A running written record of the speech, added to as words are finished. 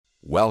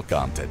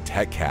Welcome to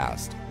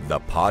techCast, the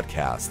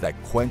podcast that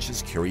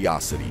quenches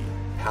curiosity,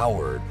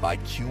 powered by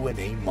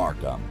Q&A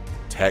Markham.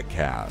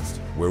 techCast,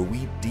 where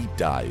we deep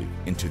dive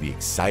into the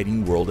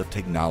exciting world of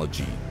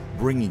technology,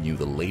 bringing you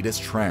the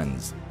latest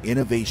trends,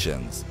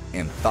 innovations,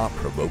 and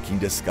thought-provoking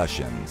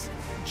discussions.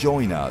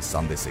 Join us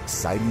on this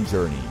exciting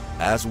journey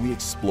as we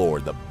explore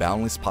the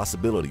boundless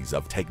possibilities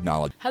of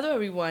technology. Hello,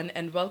 everyone,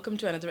 and welcome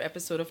to another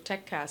episode of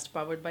techCast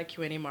powered by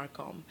Q&A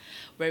Marcom,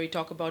 where we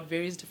talk about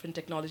various different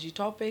technology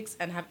topics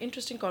and have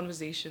interesting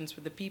conversations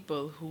with the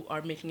people who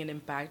are making an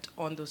impact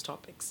on those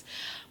topics.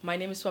 My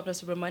name is Swapna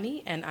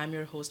Subramani, and I'm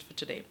your host for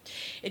today.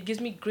 It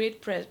gives me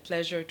great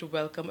pleasure to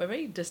welcome a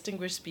very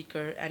distinguished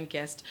speaker and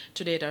guest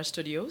today at our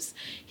studios.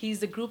 He's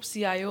the Group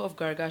CIO of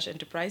Gargash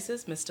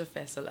Enterprises, Mr.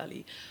 Faisal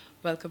Ali.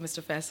 Welcome,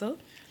 Mr. Faisal.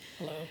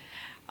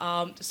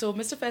 Hello. So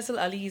Mr. Faisal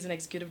Ali is an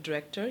executive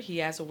director. He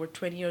has over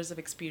 20 years of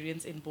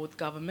experience in both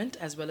government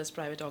as well as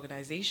private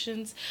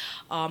organizations.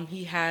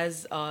 He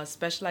has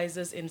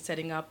specializes in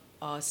setting up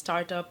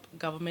startup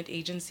government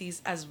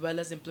agencies as well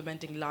as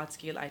implementing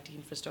large-scale IT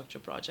infrastructure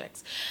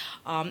projects.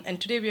 And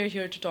today we are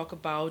here to talk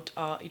about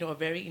a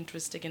very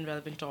interesting and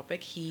relevant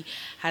topic. He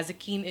has a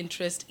keen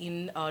interest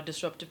in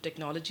disruptive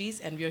technologies,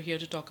 and we are here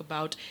to talk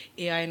about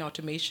AI and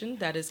automation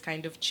that is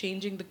kind of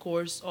changing the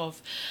course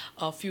of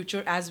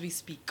future as we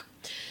speak.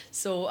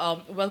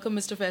 So welcome,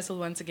 Mr. Faisal,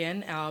 once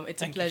again.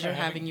 It's a pleasure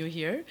having you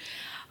here.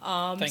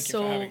 Thank you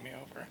for having me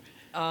over.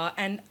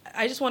 And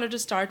I just wanted to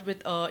start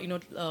with,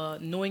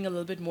 knowing a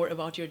little bit more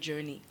about your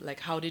journey.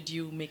 Like, how did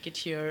you make it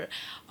here?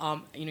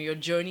 Your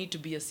journey to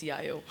be a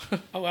CIO.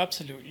 Oh,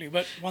 absolutely.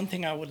 But one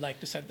thing I would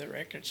like to set the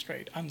record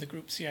straight. I'm the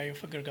Group CIO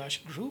for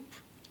Gargash Group.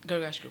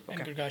 Gargash Group,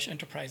 okay. And Gargash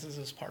Enterprises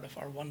is part of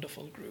our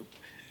wonderful group.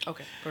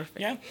 Okay, perfect.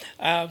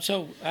 Yeah.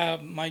 So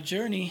my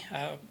journey,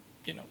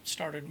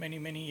 started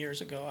many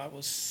years ago. I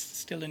was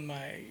still in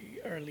my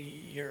early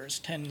years,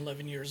 10,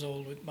 11 years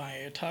old with my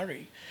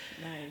Atari.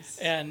 Nice.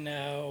 And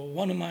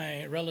one of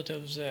my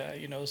relatives,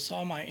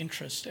 saw my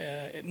interest,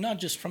 not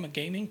just from a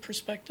gaming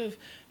perspective,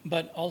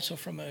 but also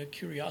from a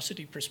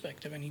curiosity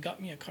perspective. And he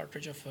got me a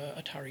cartridge of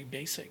Atari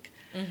Basic.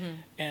 Mm-hmm.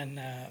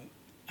 And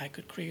I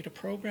could create a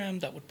program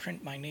that would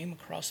print my name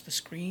across the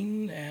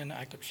screen, and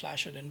I could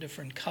flash it in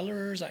different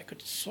colors. I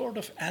could sort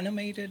of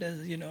animate it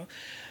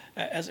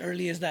as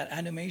early as that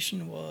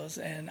animation was,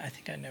 and I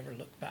think I never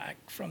looked back.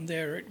 From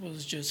there, it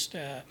was just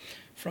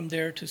from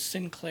there to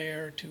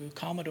Sinclair, to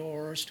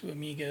Commodores, to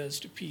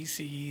Amigas, to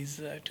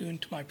PCs, to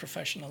into my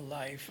professional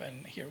life,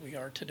 and here we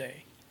are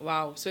today.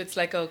 Wow. So it's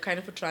like a kind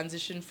of a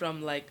transition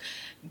from like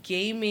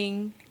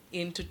gaming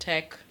into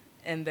tech,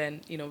 and then,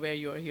 where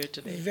you are here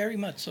today. Very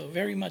much so,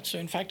 very much so.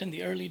 In fact, in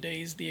the early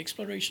days, the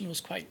exploration was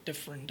quite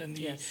different, and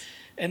the Yes.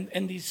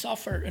 and the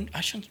software, and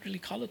I shouldn't really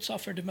call it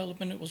software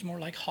development, it was more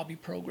like hobby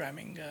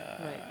programming,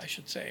 Right. I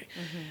should say.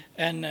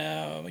 Mm-hmm.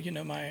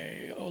 And,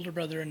 my older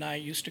brother and I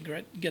used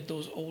to get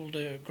those old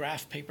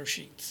graph paper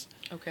sheets.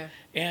 Okay.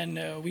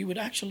 And we would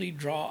actually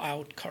draw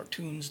out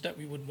cartoons that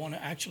we would want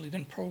to actually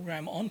then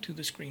program onto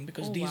the screen,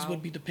 because these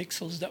would be the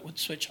pixels that would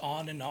switch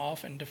on and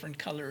off in different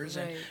colors.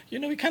 Right.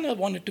 And, we kind of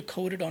wanted to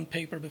code it on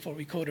paper before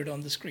we coded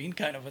on the screen,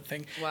 kind of a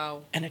thing.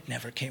 Wow. And it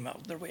never came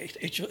out the way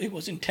it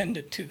was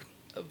intended to.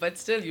 But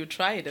still, you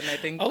tried, and I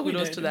think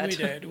kudos to that. We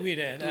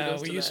did.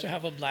 Kudos We to used that. to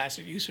have a blast.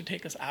 It used to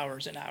take us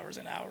hours and hours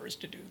and hours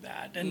to do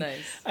that. And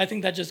Nice. I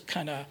think that just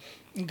kind of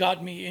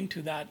got me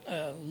into that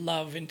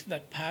love, into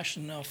that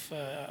passion of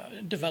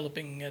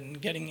developing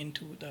and getting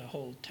into the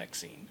whole tech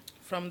scene.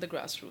 From the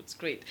grassroots.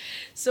 Great.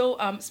 So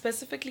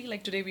specifically,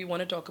 like today, we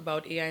want to talk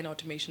about AI and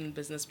automation in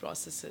business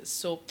processes.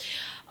 So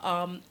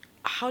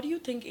how do you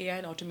think AI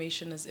and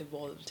automation has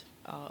evolved,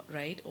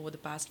 over the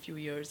past few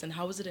years, and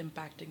how is it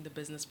impacting the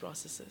business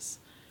processes?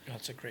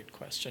 That's a great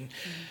question.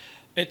 Mm-hmm.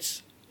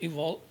 It's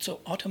evolved.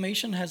 So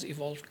automation has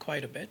evolved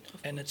quite a bit,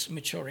 and it's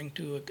maturing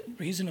to a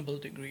reasonable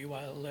degree,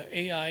 while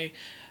AI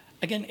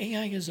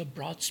is a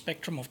broad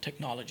spectrum of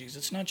technologies.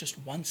 It's not just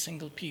one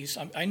single piece.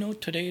 I know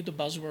today the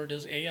buzzword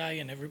is AI,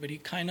 and everybody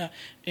kind of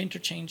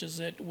interchanges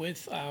it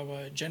with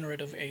our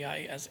generative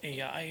AI as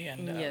AI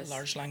and Yes.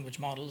 large language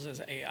models as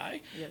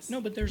AI. Yes.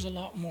 No, but there's a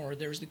lot more.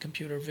 There's the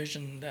computer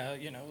vision,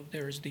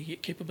 there's the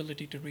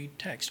capability to read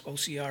text,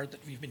 OCR,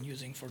 that we've been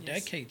using for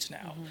decades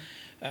now,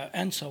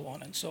 and so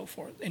on and so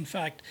forth. In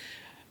fact,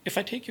 if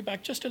I take you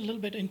back just a little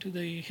bit into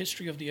the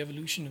history of the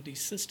evolution of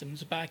these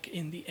systems, back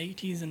in the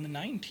 80s and the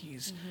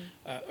 90s,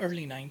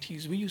 early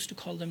 90s, we used to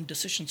call them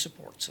decision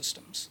support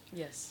systems.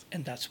 Yes.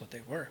 And that's what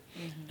they were.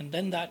 Mm-hmm. And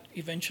then that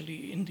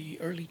eventually, in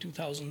the early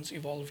 2000s,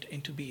 evolved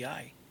into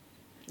BI.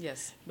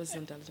 Yes,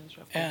 business intelligence. Of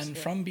course, And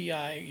from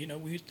BI,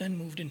 we then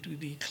moved into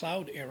the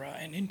cloud era.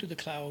 And into the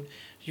cloud,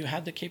 you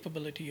had the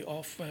capability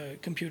of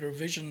computer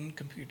vision,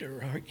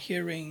 computer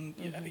hearing.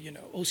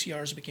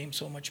 OCRs became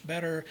so much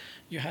better.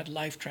 You had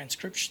live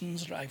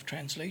transcriptions, live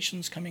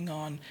translations coming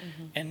on,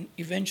 and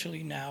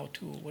eventually now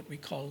to what we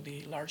call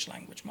the large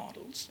language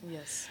models.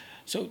 Yes.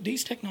 So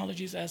these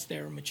technologies, as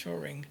they're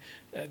maturing,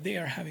 they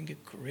are having a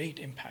great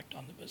impact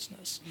on the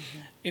business.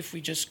 If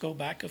we just go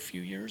back a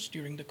few years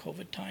during the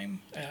COVID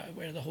time,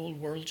 where the whole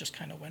world just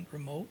kind of went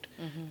remote,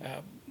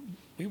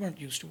 we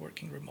weren't used to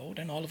working remote,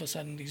 and all of a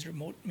sudden these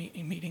remote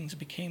meetings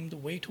became the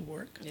way to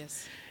work.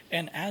 Yes.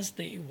 And as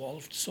they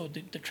evolved, so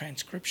did the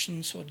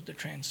transcription, so did the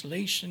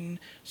translation,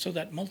 so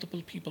that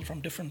multiple people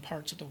from different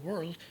parts of the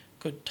world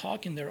could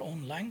talk in their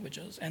own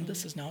languages, and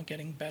this is now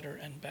getting better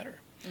and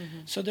better.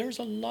 So there's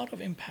a lot of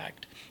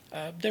impact.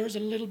 There's a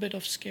little bit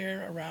of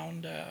scare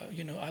around,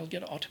 I'll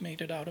get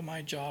automated out of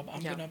my job.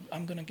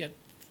 I'm gonna get,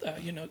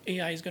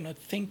 AI is gonna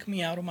think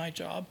me out of my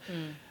job.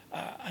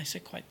 I say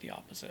quite the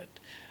opposite.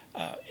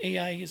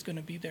 AI is going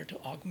to be there to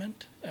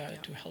augment,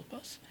 to help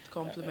us.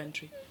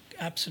 Complementary.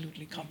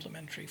 Absolutely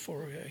complementary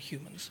for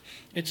humans.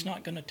 It's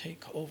not going to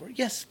take over.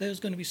 Yes,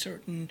 there's going to be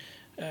certain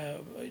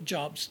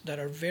jobs that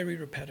are very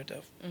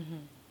repetitive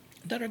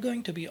that are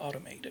going to be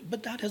automated,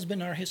 but that has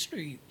been our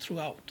history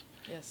throughout.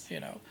 Yes.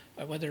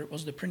 Whether it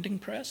was the printing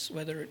press,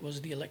 whether it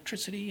was the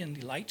electricity and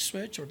the light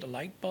switch or the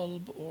light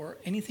bulb or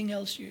anything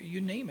else, you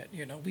name it.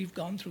 We've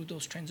gone through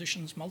those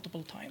transitions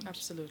multiple times.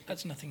 Absolutely.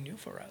 That's nothing new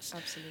for us.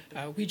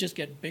 Absolutely. We just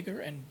get bigger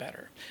and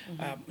better.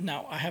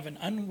 Now, I have an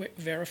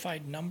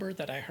unverified number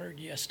that I heard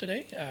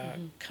yesterday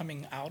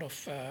coming out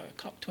of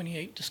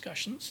COP28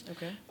 discussions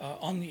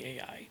on the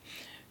AI.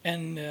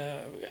 And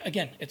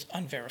again, it's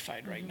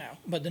unverified right now.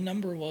 But the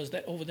number was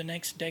that over the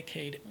next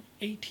decade,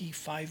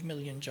 85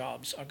 million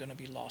jobs are going to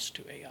be lost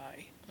to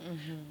AI.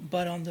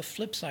 But on the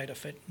flip side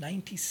of it,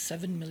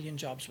 97 million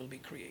jobs will be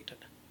created.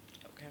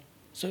 Okay.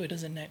 So it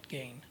is a net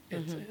gain.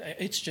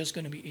 It's just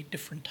going to be a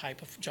different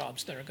type of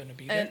jobs that are going to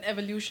be there. An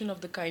evolution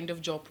of the kind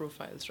of job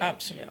profiles, right?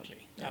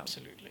 Absolutely. Yeah.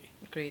 Absolutely.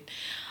 Great.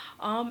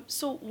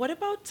 So what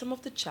about some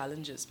of the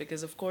challenges?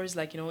 Because of course,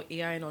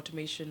 AI and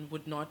automation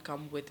would not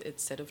come with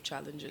its set of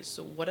challenges.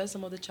 So what are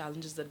some of the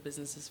challenges that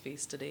businesses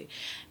face today?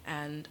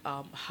 And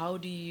how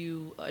do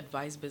you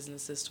advise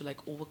businesses to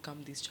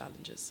overcome these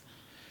challenges?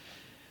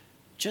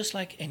 Just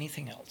like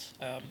anything else.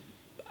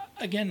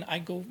 Again, I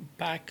go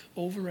back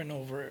over and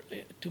over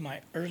to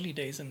my early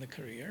days in the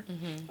career,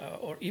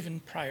 or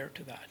even prior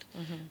to that.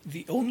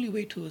 The only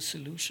way to a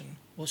solution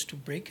was to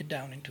break it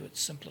down into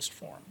its simplest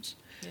forms.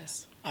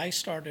 Yes. I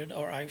started,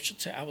 or I should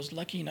say I was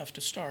lucky enough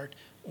to start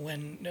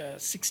when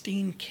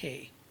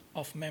 16K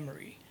of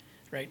memory,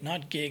 right?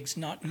 Not gigs,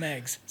 not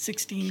megs.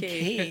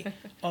 16K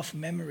of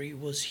memory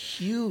was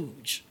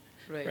huge,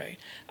 right?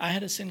 I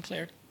had a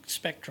Sinclair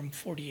Spectrum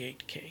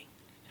 48K.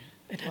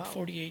 It had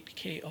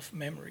 48K of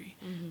memory,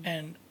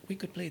 and we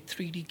could play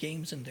 3D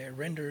games in there,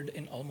 rendered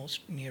in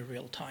almost near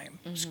real time,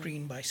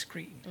 screen by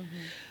screen.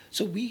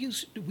 So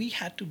we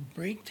had to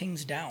break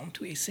things down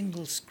to a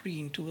single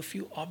screen, to a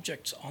few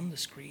objects on the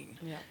screen,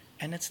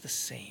 and it's the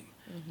same.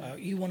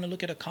 You want to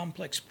look at a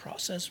complex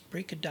process,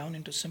 break it down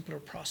into simpler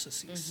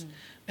processes,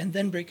 and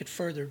then break it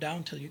further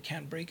down till you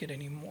can't break it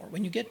anymore.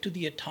 When you get to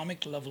the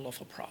atomic level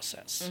of a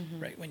process,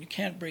 right, when you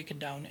can't break it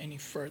down any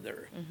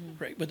further,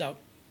 right, without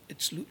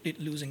it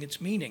losing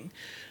its meaning,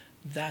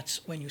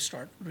 that's when you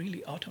start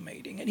really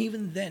automating. And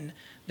even then,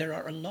 there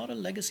are a lot of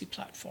legacy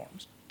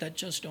platforms that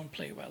just don't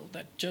play well,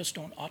 that just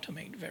don't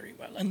automate very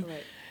well.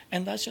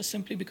 And that's just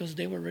simply because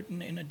they were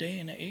written in a day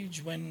and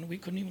age when we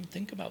couldn't even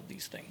think about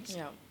these things.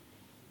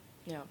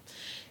 Yeah.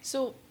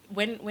 So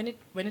when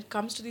it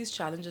comes to these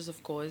challenges,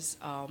 of course,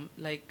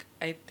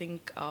 I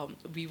think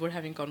we were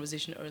having a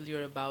conversation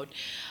earlier about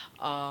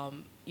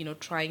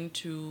trying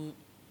to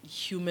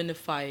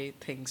humanify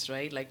things,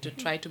 right? To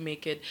try to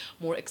make it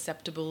more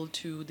acceptable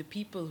to the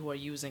people who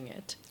are using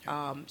it,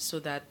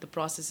 so that the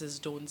processes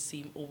don't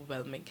seem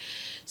overwhelming.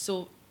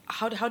 So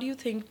how do you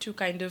think to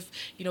kind of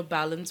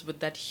balance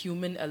with that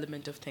human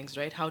element of things,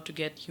 right? How to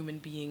get human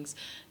beings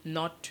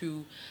not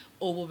too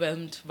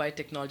overwhelmed by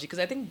technology? Because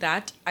I think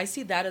that I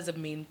see that as a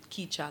main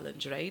key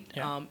challenge, right?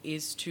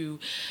 Is to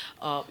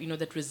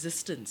that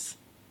resistance.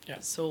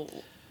 So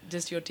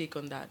just your take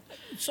on that.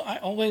 So I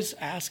always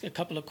ask a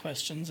couple of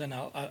questions, and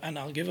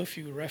I'll give a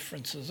few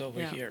references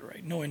over here,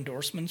 right? No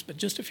endorsements, but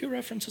just a few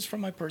references from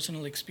my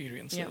personal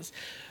experiences.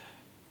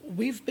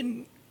 We've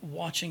been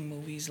watching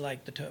movies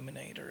like The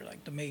Terminator,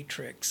 like The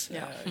Matrix,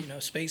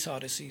 Space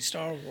Odyssey,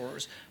 Star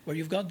Wars, where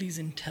you've got these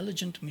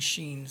intelligent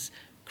machines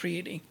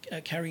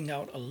carrying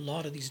out a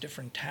lot of these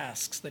different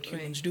tasks that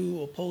humans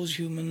do, oppose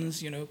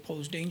humans,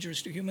 pose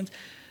dangers to humans.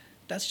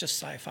 That's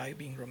just sci-fi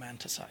being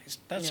romanticized.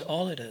 That's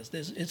all it is.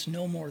 It's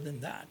no more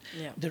than that.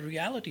 The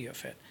reality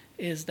of it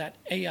is that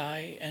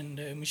AI and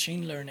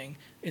machine learning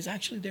is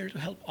actually there to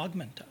help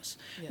augment us.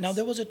 Now,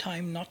 there was a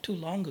time not too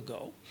long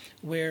ago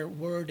where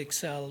Word,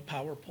 Excel,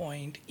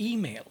 PowerPoint,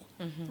 email,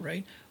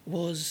 right,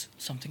 was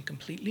something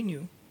completely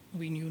new.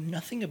 We knew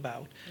nothing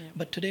about,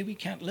 but today we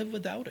can't live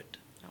without it.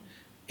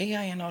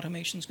 AI and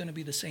automation is going to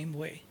be the same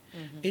way.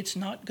 It's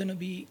not going to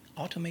be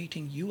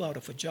automating you out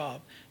of a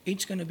job.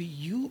 It's going to be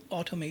you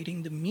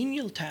automating the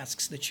menial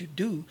tasks that you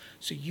do,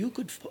 so you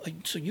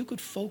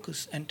could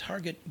focus and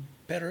target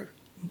better,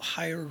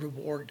 higher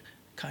reward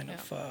kind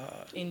of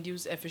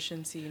induce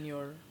efficiency in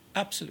your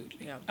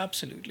absolutely, Yeah.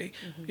 absolutely.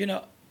 You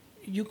know,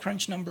 you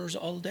crunch numbers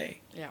all day,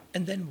 yeah.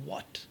 and then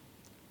what,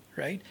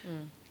 right?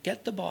 Get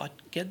the bot,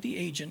 get the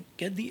agent,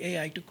 get the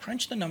AI to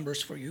crunch the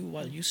numbers for you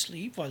while you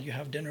sleep, while you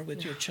have dinner with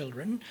your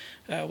children,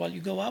 while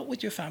you go out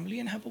with your family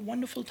and have a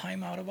wonderful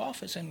time out of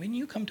office. And when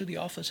you come to the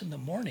office in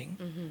the morning,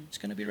 it's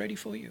going to be ready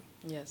for you.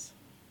 Yes.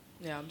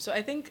 Yeah. So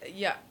I think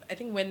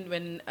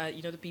when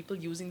you know, the people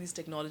using these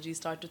technologies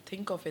start to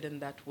think of it in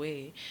that way,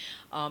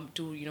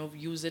 to, you know,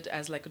 use it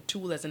as like a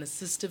tool, as an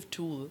assistive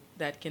tool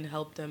that can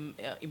help them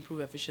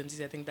improve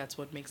efficiencies. I think that's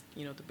what makes,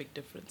 you know, the big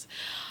difference.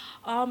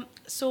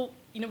 So,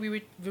 you know,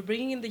 we're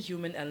bringing in the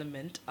human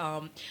element.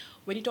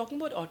 When you're talking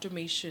about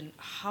automation,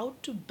 how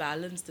to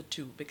balance the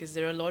two? Because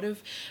there are a lot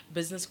of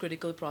business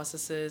critical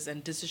processes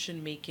and decision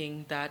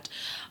making that,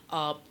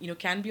 you know,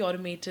 can be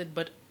automated,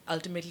 but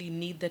ultimately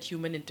need that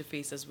human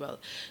interface as well.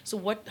 So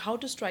how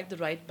to strike the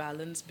right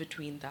balance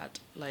between that?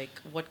 Like,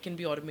 what can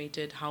be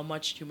automated, how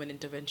much human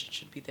intervention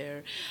should be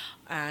there,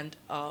 and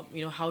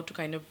you know, how to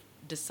kind of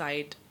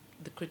decide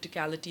the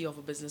criticality of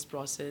a business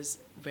process,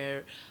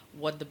 where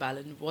what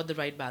the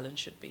right balance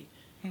should be.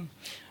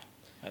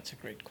 That's a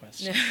great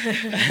question.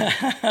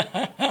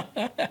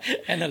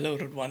 And a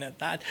loaded one at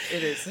that.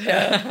 It is.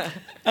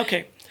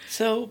 Okay,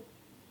 so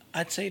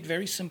I'd say it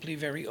very simply,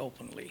 very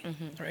openly,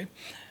 right?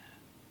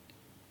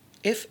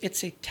 If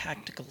it's a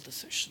tactical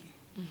decision,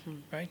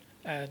 right,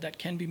 that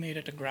can be made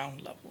at a ground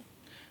level,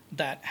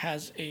 that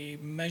has a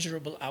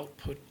measurable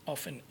output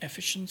of an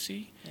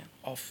efficiency,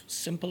 of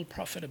simple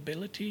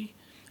profitability,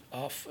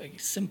 of a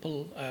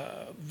simple,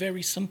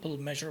 very simple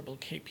measurable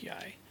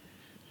KPI,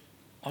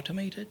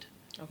 automate it,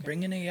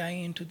 bring an AI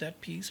into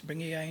that piece,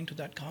 bring AI into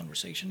that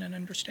conversation and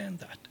understand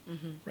that,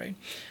 right?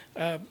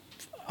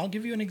 I'll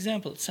give you an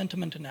example,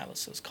 sentiment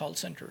analysis, call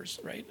centers,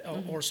 right,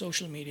 or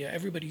social media,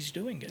 everybody's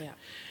doing it. Yeah.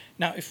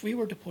 Now, if we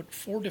were to put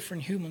 4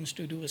 different humans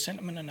to do a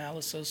sentiment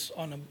analysis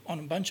on a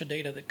bunch of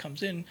data that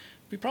comes in,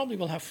 we probably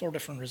will have 4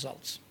 different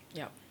results.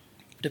 Yeah.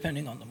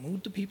 Depending on the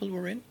mood the people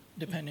were in,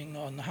 depending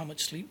on how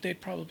much sleep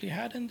they'd probably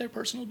had and their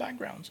personal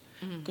backgrounds.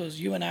 Because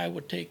you and I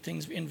would take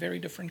things in very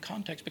different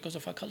contexts because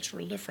of our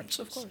cultural differences.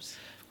 Of course.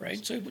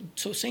 Right?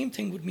 So same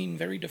thing would mean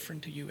very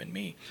different to you and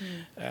me.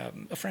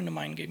 A friend of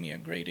mine gave me a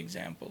great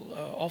example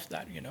of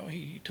that. You know,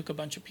 he took a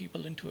bunch of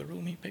people into a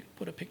room, he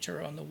put a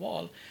picture on the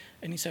wall,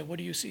 and he said, "What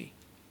do you see?"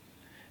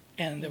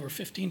 And there were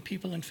 15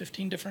 people and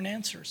 15 different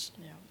answers,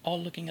 all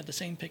looking at the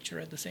same picture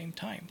at the same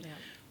time. Yeah.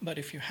 But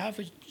if you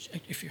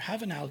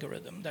have an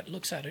algorithm that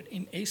looks at it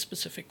in a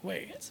specific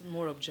way, It's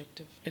more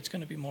objective. it's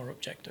going to be more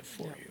objective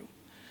for you.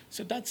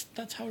 So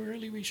that's how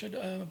really we should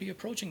be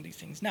approaching these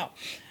things. Now,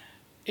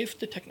 if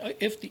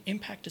the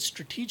impact is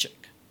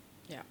strategic,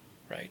 Yeah.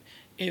 right?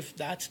 If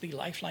that's the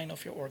lifeline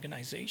of your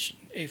organization,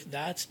 if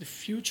that's the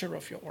future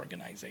of your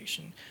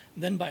organization,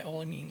 then by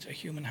all means, a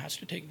human has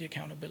to take the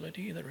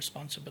accountability, the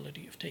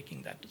responsibility of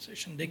taking that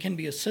decision. They can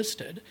be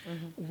assisted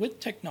with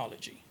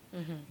technology,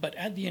 but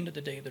at the end of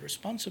the day, the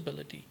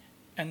responsibility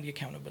and the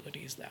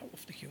accountability is that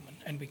of the human,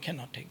 and we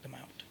cannot take them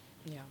out.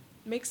 Yeah,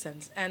 makes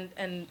sense.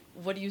 And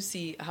what do you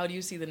see? How do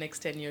you see the next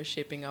 10 years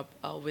shaping up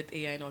with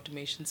AI and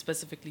automation,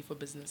 specifically for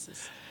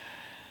businesses?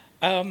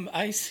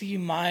 I see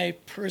my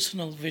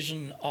personal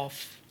vision of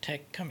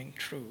tech coming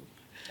true.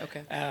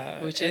 Okay.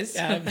 Which is?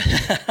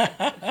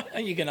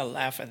 You're going to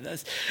laugh at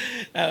this.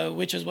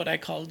 Which is what I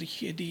call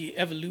the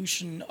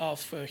evolution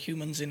of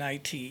humans in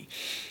IT.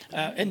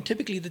 And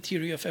typically the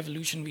theory of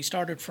evolution, we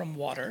started from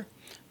water,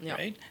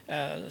 right?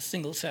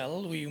 Single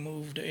cell, we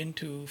moved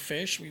into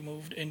fish, we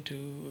moved into,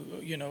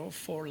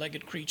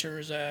 4-legged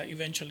creatures,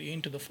 eventually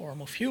into the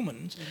form of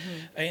humans.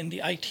 In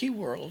the IT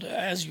world,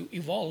 as you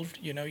evolved,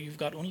 you've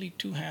got only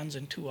 2 hands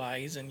and 2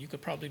 eyes, and you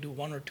could probably do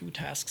 1 or 2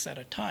 tasks at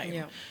a time.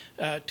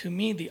 To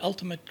me, the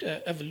ultimate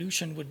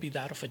evolution would be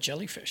that of a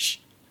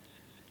jellyfish.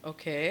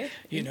 Okay.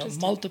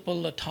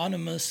 Multiple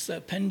autonomous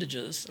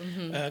appendages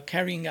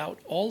carrying out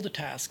all the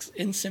tasks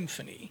in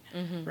symphony,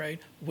 right,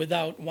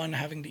 without one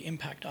having the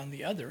impact on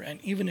the other. And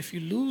even if you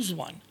lose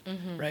one,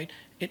 right,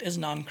 it is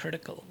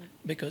non-critical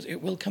because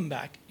it will come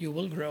back, you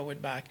will grow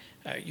it back,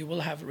 you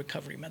will have a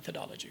recovery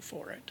methodology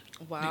for it.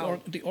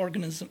 Wow. The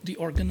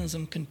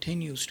organism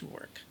continues to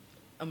work.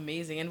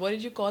 Amazing. And what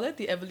did you call it?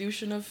 The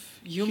evolution of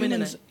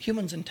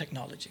humans and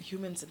technology.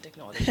 Humans and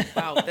technology.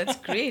 Wow, that's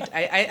great.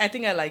 I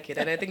think I like it.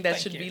 And I think that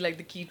should be like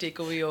the key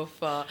takeaway of,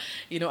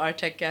 our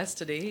TechCast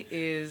today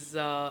is,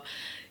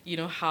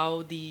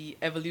 how the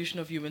evolution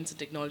of humans and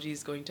technology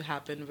is going to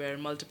happen, where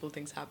multiple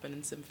things happen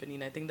in symphony.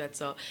 And I think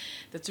that's a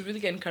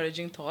really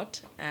encouraging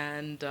thought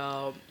and,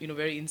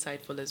 very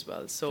insightful as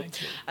well. So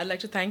I'd like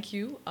to thank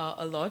you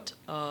a lot,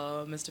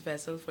 Mr.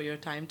 Faisal, for your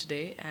time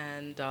today.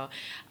 And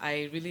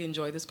I really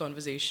enjoyed this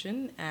conversation.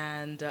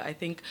 And I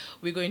think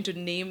we're going to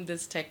name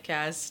this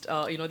TechCast,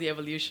 the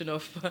evolution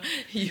of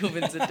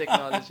humans and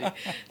technology.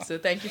 So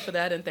thank you for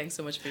that. And thanks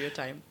so much for your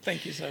time.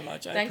 Thank you so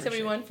much. Thanks,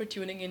 everyone, for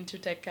tuning into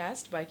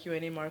TechCast by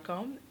Q&A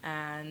Marcom,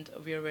 and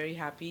we are very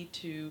happy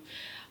to,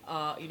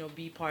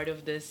 be part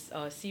of this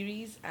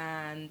series.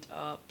 And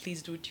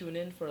please do tune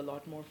in for a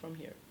lot more from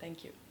here.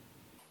 Thank you.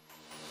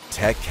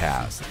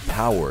 techCast,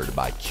 powered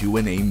by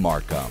Q&A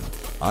Markham,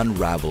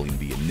 unraveling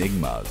the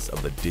enigmas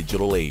of the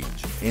digital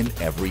age in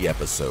every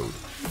episode.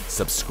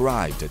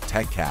 Subscribe to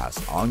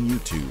techCast on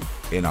YouTube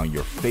and on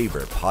your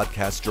favorite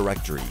podcast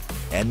directory,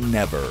 and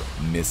never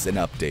miss an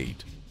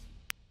update.